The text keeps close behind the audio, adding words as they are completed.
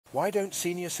Why don't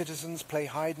senior citizens play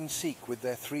hide and seek with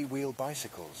their three-wheel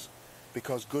bicycles?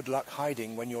 Because good luck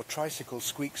hiding when your tricycle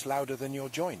squeaks louder than your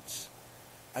joints.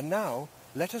 And now,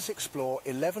 let us explore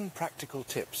 11 practical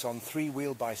tips on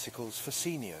three-wheel bicycles for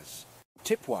seniors.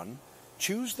 Tip 1.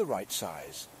 Choose the right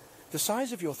size. The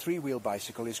size of your three-wheel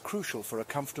bicycle is crucial for a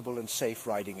comfortable and safe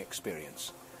riding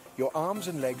experience. Your arms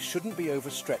and legs shouldn't be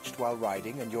overstretched while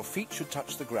riding, and your feet should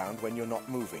touch the ground when you're not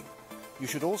moving. You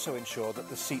should also ensure that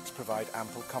the seats provide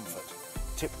ample comfort.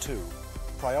 Tip 2.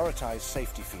 Prioritize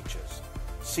safety features.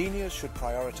 Seniors should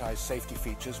prioritize safety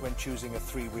features when choosing a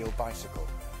three-wheel bicycle.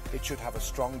 It should have a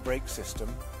strong brake system,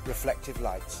 reflective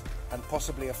lights, and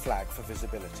possibly a flag for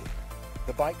visibility.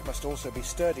 The bike must also be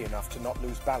sturdy enough to not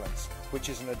lose balance, which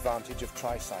is an advantage of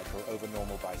tricycle over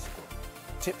normal bicycle.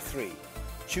 Tip 3.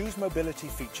 Choose mobility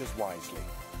features wisely.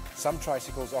 Some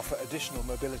tricycles offer additional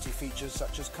mobility features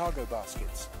such as cargo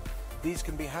baskets. These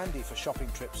can be handy for shopping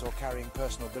trips or carrying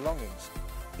personal belongings.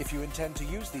 If you intend to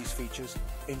use these features,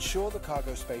 ensure the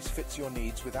cargo space fits your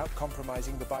needs without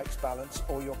compromising the bike's balance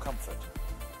or your comfort.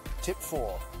 Tip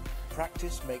 4.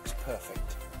 Practice makes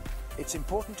perfect. It's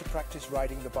important to practice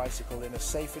riding the bicycle in a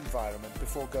safe environment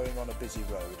before going on a busy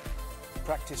road.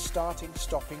 Practice starting,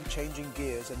 stopping, changing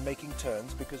gears and making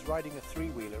turns, because riding a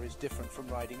three-wheeler is different from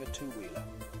riding a two-wheeler.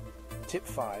 Tip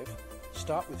 5.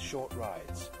 Start with short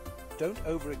rides. Don't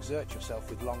overexert yourself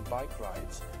with long bike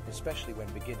rides, especially when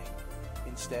beginning.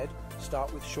 Instead,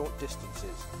 start with short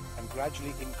distances and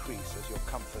gradually increase as your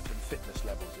comfort and fitness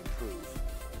levels improve.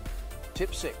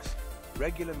 Tip 6.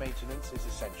 Regular maintenance is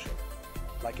essential.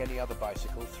 Like any other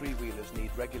bicycle, three-wheelers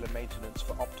need regular maintenance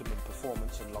for optimum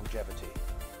performance and longevity.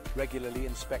 Regularly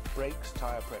inspect brakes,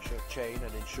 tire pressure, chain,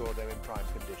 and ensure they're in prime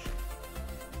condition.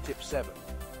 Tip 7.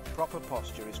 Proper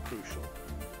posture is crucial.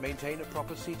 Maintain a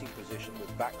proper seating position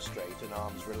with back straight and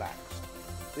arms relaxed.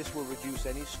 This will reduce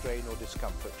any strain or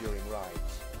discomfort during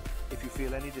rides. If you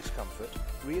feel any discomfort,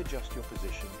 readjust your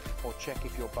position or check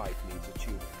if your bike needs a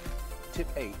tuning. Tip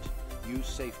 8. Use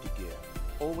safety gear.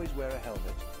 Always wear a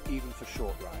helmet, even for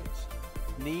short rides.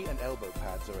 Knee and elbow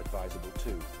pads are advisable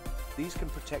too. These can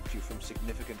protect you from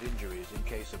significant injuries in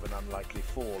case of an unlikely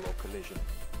fall or collision.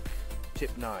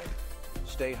 Tip 9.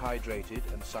 Stay hydrated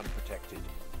and sun protected.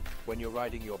 When you're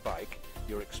riding your bike,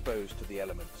 you're exposed to the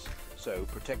elements. So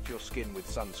protect your skin with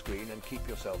sunscreen and keep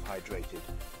yourself hydrated,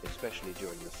 especially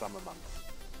during the summer months.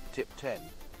 Tip 10.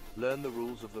 Learn the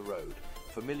rules of the road.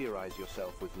 Familiarize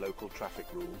yourself with local traffic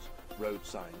rules, road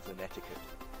signs and etiquette.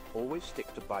 Always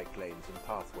stick to bike lanes and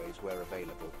pathways where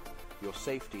available. Your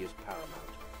safety is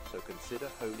paramount, so consider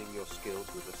honing your skills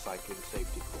with a cycling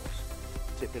safety course.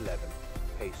 Tip 11.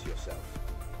 Pace yourself.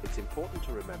 It's important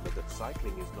to remember that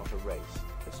cycling is not a race,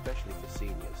 especially for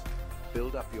seniors.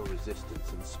 Build up your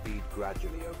resistance and speed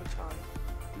gradually over time.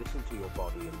 Listen to your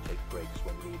body and take breaks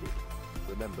when needed.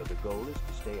 Remember, the goal is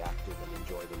to stay active and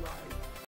enjoy the ride.